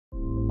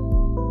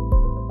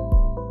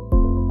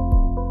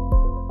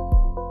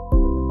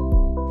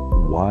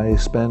why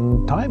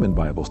spend time in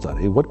Bible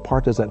study? What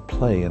part does that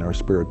play in our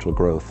spiritual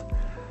growth?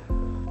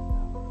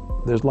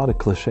 There's a lot of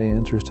cliche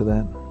answers to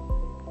that.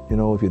 You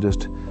know, if you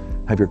just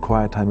have your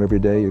quiet time every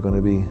day, you're going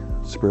to be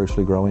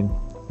spiritually growing.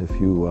 If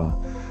you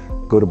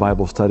go to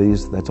Bible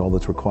studies, that's all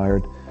that's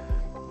required.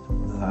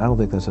 I don't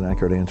think that's an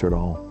accurate answer at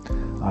all.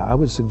 I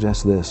would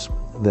suggest this,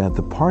 that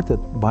the part that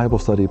Bible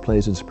study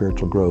plays in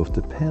spiritual growth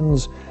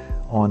depends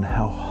on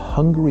how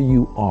hungry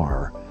you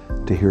are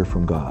to hear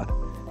from God.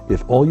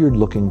 If all you're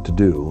looking to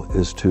do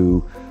is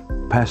to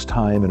pass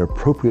time in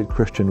appropriate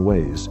Christian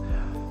ways,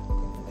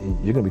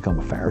 you're going to become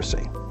a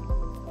Pharisee.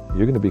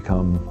 You're going to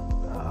become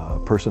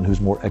a person who's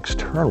more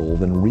external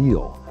than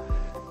real.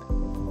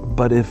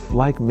 But if,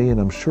 like me, and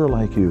I'm sure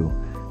like you,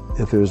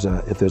 if there's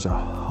a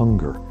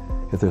hunger,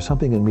 if there's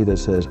something in me that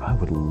says, I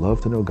would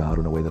love to know God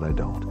in a way that I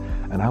don't,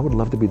 and I would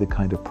love to be the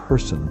kind of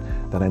person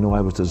that I know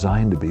I was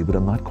designed to be, but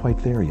I'm not quite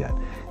there yet.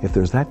 If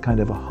there's that kind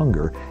of a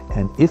hunger,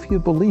 and if you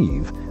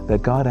believe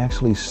that God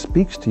actually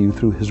speaks to you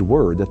through His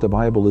Word, that the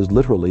Bible is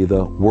literally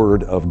the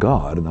Word of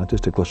God, and not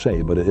just a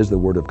cliche, but it is the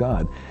Word of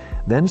God,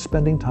 then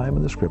spending time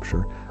in the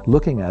Scripture,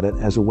 looking at it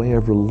as a way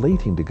of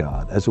relating to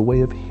God, as a way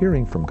of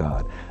hearing from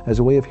God, as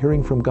a way of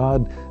hearing from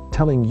God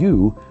telling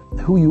you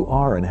who you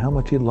are and how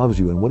much He loves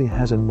you and what He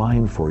has in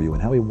mind for you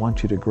and how He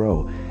wants you to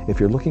grow. If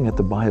you're looking at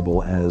the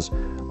Bible as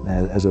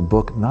a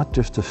book not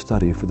just to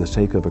study for the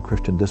sake of a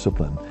Christian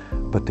discipline,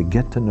 but to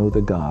get to know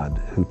the God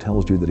who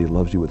tells you that He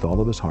loves you with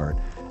all of His heart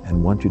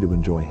and wants you to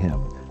enjoy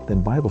Him,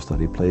 then Bible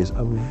study plays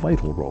a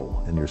vital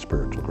role in your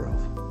spiritual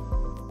growth.